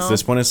out now. Since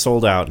this one is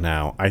sold out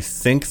now, I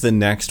think the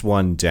next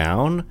one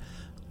down,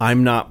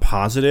 I'm not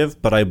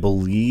positive, but I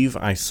believe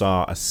I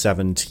saw a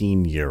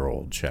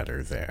 17-year-old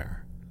cheddar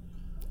there.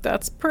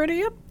 That's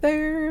pretty up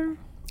there.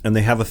 And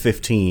they have a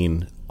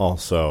 15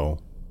 also.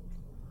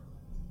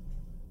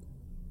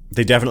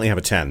 They definitely have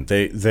a 10.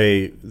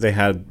 They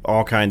had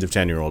all kinds of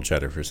 10-year-old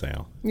cheddar for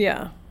sale.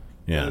 Yeah.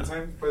 Yeah.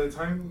 By the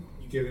time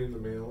you get it in the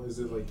mail, is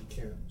it like you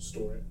can't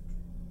store it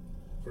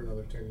for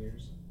another 10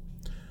 years?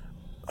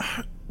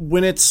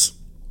 When it's...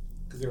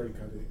 Because they already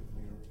got it.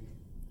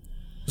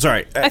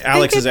 Sorry, think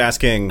Alex is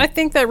asking... I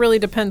think that really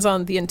depends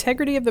on the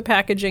integrity of the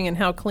packaging and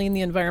how clean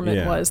the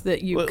environment was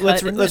that you cut.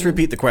 Let's and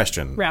repeat the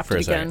question wrapped for a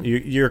it second.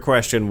 again. Your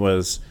question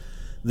was,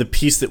 the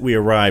piece that we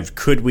arrived,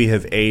 could we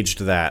have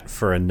aged that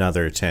for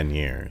another 10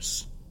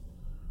 years?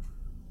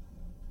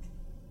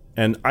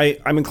 And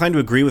I'm inclined to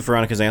agree with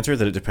Veronica's answer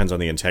that it depends on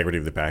the integrity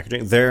of the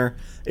packaging.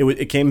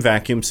 It came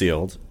vacuum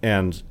sealed,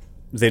 and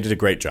they did a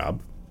great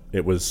job.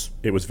 It was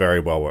very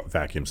well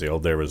vacuum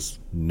sealed. There was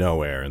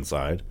no air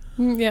inside.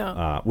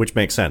 Yeah. Which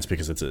makes sense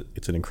because it's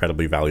an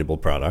incredibly valuable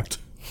product.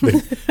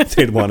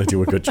 They'd want to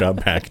do a good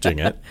job packaging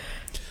it.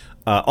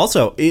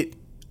 Also, it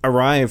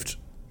arrived...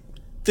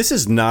 This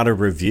is not a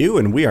review,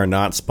 and we are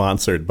not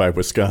sponsored by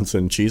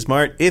Wisconsin Cheese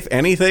Mart. If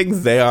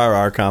anything, they are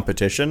our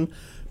competition.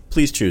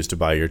 Please choose to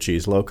buy your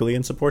cheese locally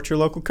and support your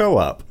local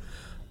co-op.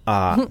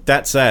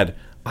 That said,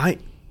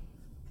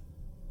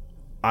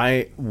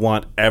 I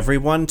want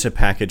everyone to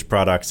package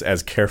products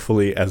as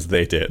carefully as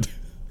they did.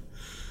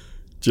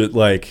 Just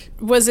like...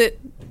 Was it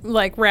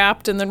like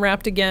wrapped and then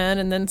wrapped again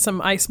and then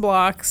some ice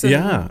blocks? And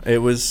Yeah, it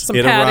was.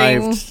 It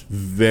padding. arrived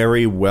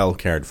very well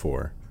cared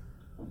for.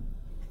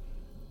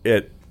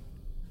 It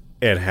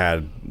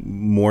had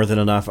more than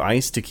enough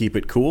ice to keep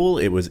it cool.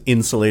 It was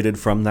insulated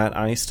from that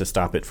ice to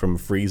stop it from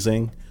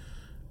freezing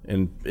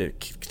and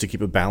to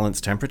keep a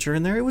balanced temperature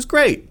in there. It was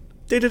great.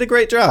 They did a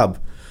great job.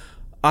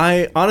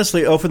 I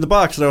honestly opened the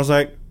box and I was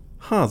like,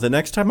 the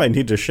next time I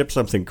need to ship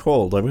something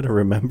cold, I'm going to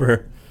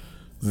remember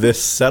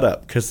this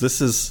setup because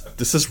this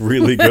is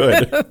really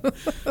good.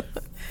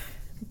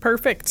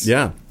 Perfect.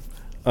 Yeah.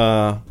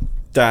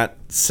 That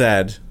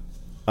said,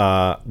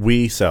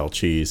 we sell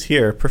cheese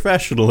here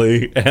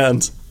professionally,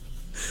 and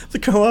the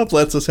co-op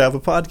lets us have a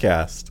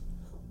podcast.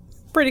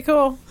 Pretty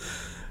cool.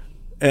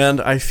 And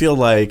I feel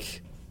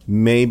like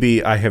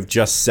maybe I have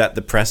just set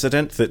the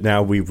precedent that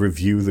now we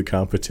review the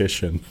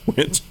competition,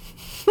 which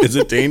is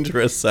a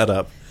dangerous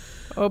setup.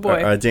 Oh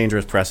boy. A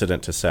dangerous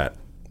precedent to set.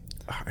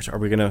 Are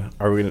we gonna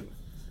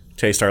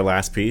taste our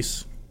last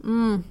piece?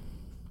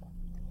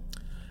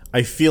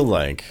 I feel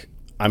like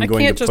I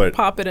can't just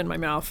pop it in my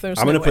mouth. I'm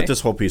going to put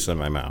this whole piece in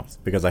my mouth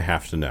because I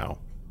have to know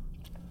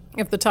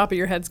if the top of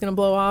your head's going to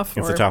blow off.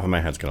 if the top of my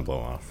head's going to blow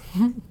off.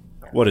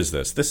 What is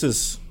this? This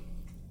is...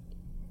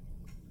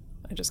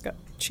 I just got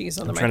cheese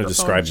on the I'm microphone. trying to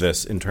describe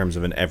this in terms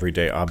of an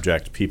everyday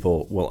object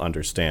people will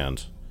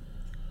understand.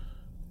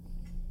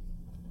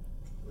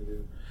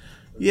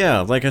 Yeah,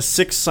 like a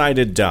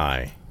 6-sided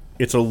die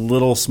It's a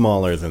little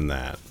smaller than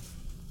that.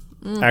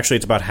 Actually,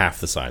 it's about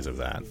half the size of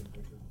that.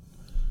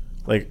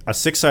 Like a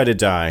 6-sided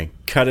die,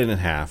 cut it in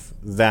half,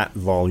 that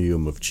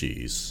volume of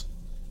cheese.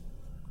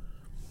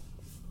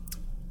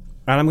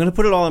 And I'm going to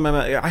put it all in my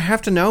mouth. I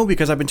have to know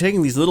because I've been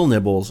taking these little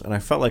nibbles and I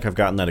felt like I've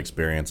gotten that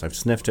experience. I've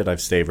sniffed it,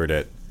 I've savored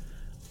it.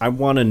 I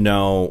want to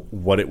know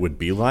what it would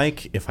be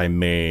like if I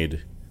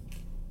made,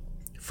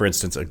 for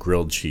instance, a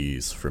grilled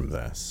cheese from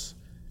this.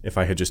 If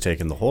I had just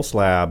taken the whole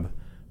slab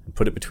and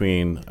put it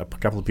between a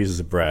couple of pieces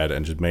of bread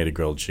and just made a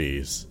grilled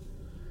cheese.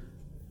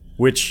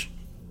 Which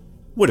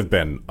would have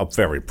been a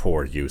very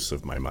poor use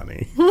of my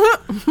money.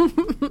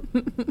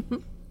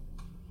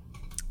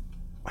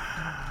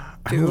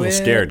 I'm a little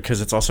scared because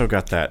it's also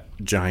got that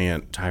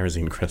giant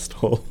tyrosine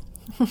crystal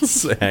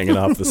hanging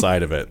off the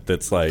side of it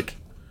that's like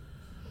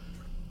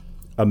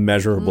a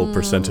measurable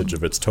percentage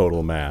of its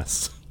total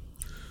mass.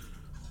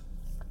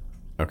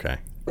 Okay.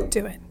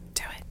 Do it.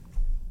 Do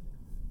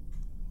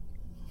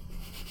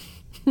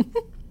it.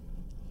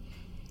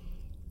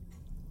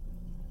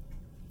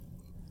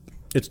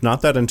 It's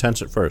not that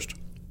intense at first.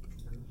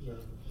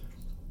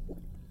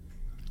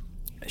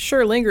 It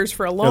sure lingers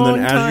for a long time.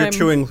 And then as you're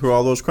chewing through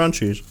all those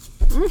crunchies...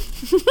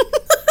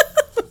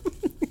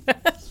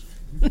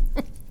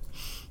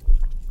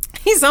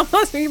 He's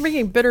almost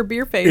making bitter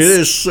beer face. It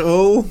is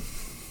so...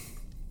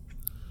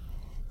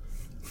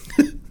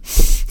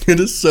 it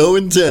is so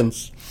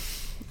intense.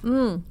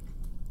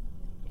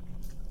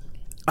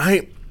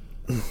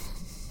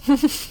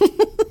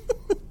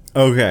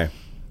 Okay.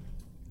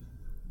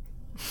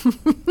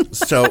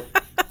 So,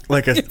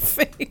 like a...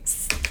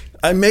 face.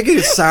 I'm making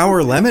a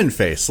sour lemon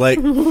face. Like,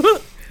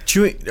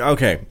 chewing...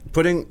 Okay,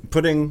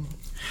 putting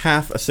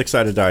half a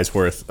 6-sided die's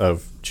worth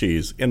of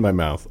cheese in my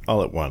mouth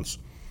all at once.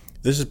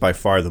 This is by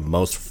far the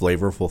most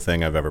flavorful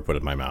thing I've ever put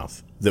in my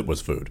mouth that was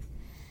food.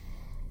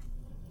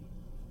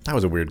 That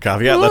was a weird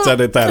caveat. Let's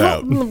edit that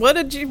out. What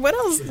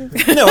else?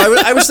 No,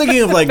 I was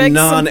thinking of like Begs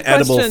some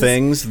non-edible questions.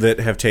 things that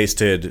have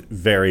tasted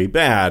very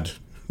bad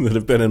that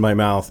have been in my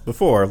mouth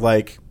before.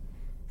 Like,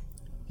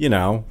 you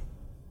know,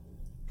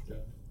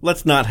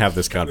 let's not have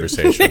this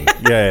conversation.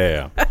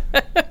 Yeah.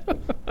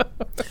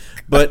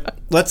 But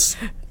this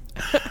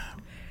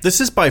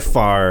is by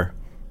far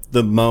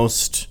the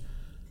most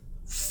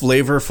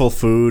flavorful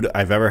food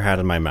I've ever had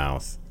in my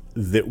mouth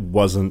that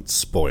wasn't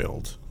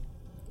spoiled.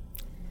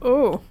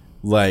 Oh.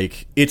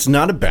 Like, it's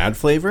not a bad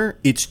flavor.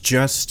 It's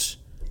just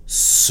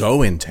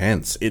so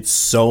intense. It's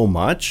so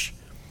much.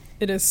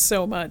 It is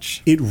so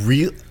much. It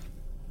really...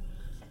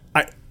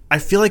 I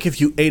feel like if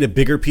you ate a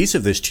bigger piece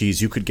of this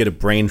cheese, you could get a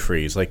brain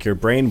freeze. Like, your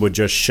brain would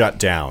just shut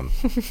down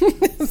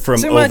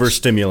from Too much.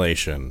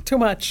 overstimulation. Too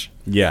much.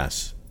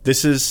 Yes.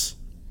 This is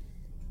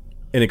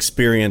an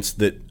experience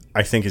that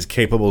I think is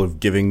capable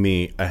of giving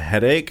me a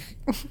headache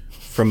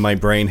from my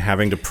brain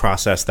having to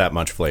process that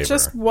much flavor.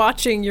 Just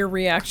watching your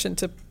reaction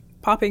to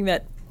popping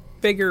that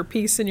bigger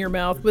piece in your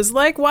mouth was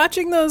like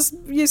watching those,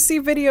 you see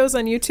videos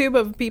on YouTube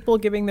of people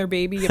giving their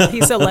baby a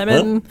piece of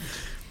lemon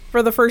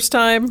for the first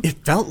time.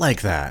 It felt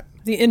like that.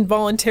 The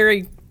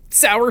involuntary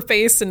sour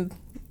face and...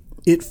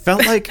 It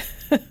felt like...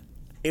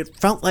 It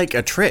felt like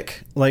a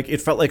trick. Like, it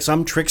felt like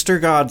some trickster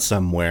god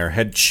somewhere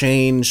had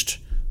changed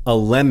a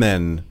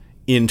lemon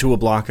into a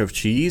block of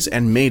cheese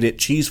and made it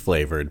cheese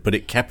flavored, but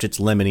it kept its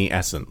lemony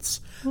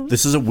essence.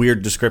 This is a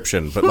weird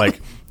description, but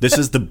like, this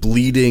is the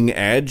bleeding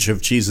edge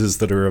of cheeses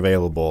that are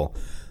available.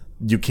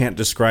 You can't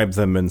describe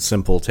them in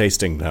simple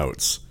tasting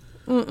notes.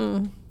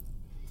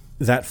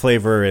 That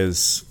flavor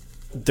is...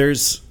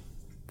 There's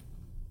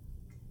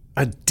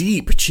a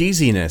deep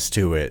cheesiness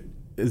to it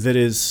that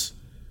is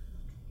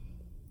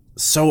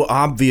so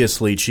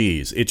obviously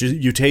cheese. It just,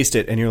 you taste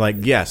it and you're like,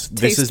 yes,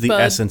 this is the Taste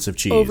bud essence of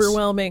cheese.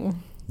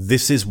 overwhelming.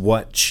 This is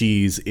what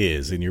cheese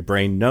is, and your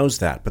brain knows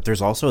that. But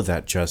there's also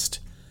that just...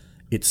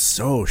 It's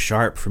so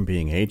sharp from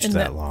being aged And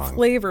that long.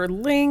 flavor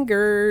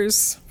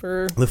lingers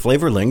for... The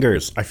flavor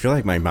lingers. I feel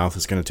like my mouth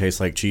is going to taste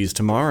like cheese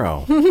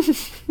tomorrow.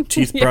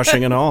 Teeth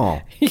brushing and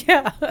all.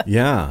 Yeah.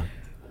 Yeah.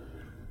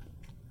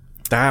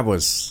 That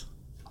was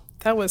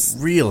That was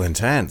real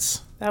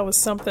intense.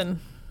 something.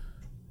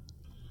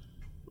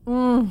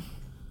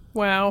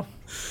 Wow.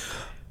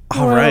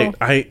 All right.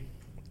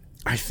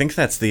 I think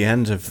that's the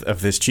end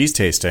of this cheese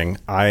tasting.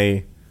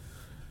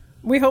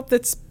 We hope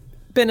that's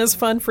been as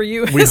fun for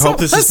you. We as hope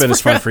it this has was been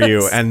as for fun for you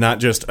us. and not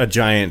just a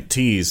giant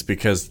tease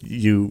because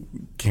you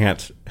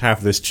can't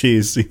have this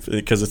cheese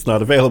because it's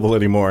not available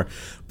anymore.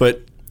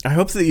 But I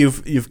hope that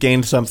you've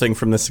gained something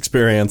from this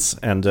experience,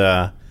 and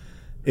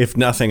if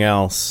nothing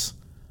else,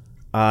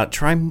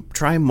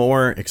 try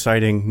more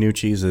exciting new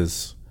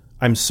cheeses.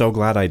 I'm so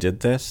glad I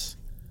did this.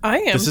 I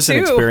am This is too. an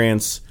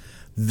experience.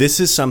 This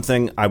is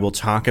something I will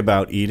talk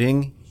about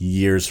eating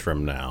years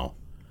from now.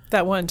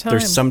 That one time.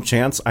 There's some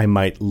chance I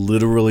might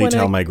literally When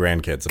tell I my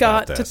grandkids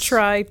about got this. to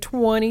try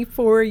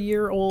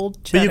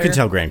 24-year-old cheddar. But you can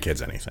tell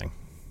grandkids anything.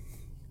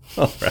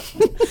 All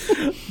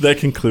right. That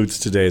concludes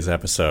today's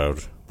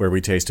episode where we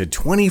tasted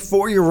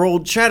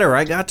 24-year-old cheddar.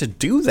 I got to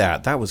do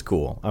that. That was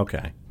cool.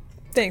 Okay.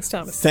 Thanks,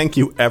 Thomas. Thank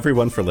you,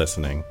 everyone, for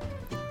listening.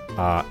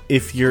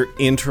 If you're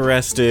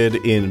interested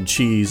in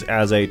cheese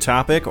as a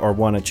topic or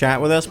want to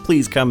chat with us,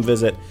 please come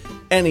visit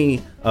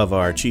any of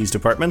our cheese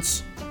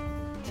departments.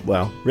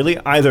 Well, really,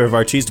 either of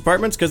our cheese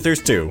departments, because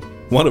there's two.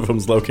 One of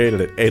them's located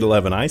at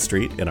 811 I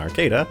Street in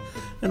Arcata,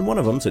 and one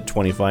of them's at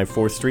 25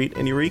 4th Street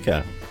in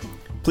Eureka.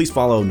 Please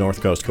follow North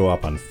Coast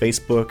Co-op on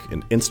Facebook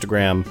and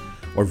Instagram,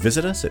 or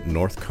visit us at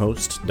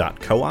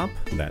northcoast.coop,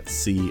 that's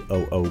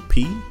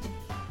C-O-O-P.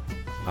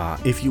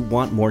 If you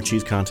want more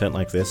cheese content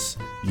like this,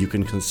 you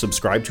can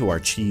subscribe to our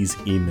cheese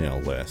email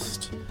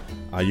list.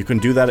 You can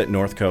do that at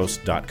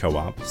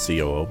northcoast.coop,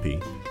 C-O-O-P,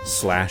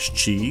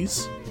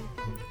 /cheese.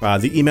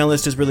 The email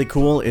list is really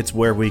cool. It's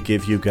where we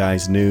give you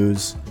guys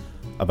news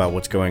about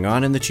what's going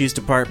on in the cheese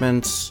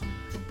departments.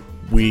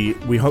 We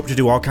hope to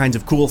do all kinds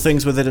of cool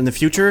things with it in the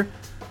future.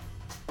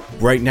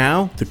 Right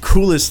now, the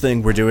coolest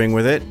thing we're doing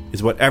with it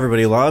is what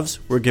everybody loves.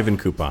 We're giving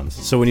coupons.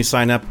 So when you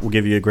sign up, we'll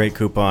give you a great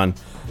coupon.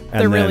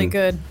 And They're really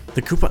good.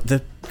 The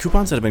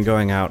coupons that have been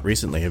going out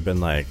recently have been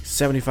like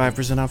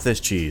 75% off this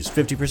cheese,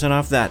 50%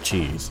 off that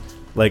cheese.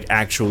 Like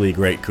actually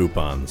great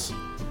coupons.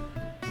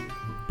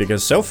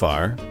 Because so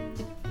far,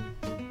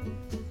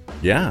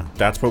 yeah,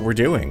 that's what we're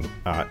doing.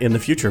 In the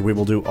future, we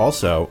will do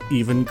also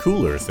even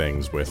cooler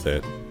things with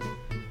it.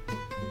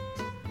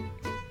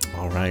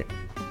 All right.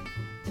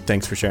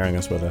 Thanks for sharing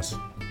us with us.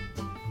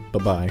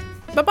 Bye-bye.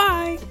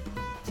 Bye-bye.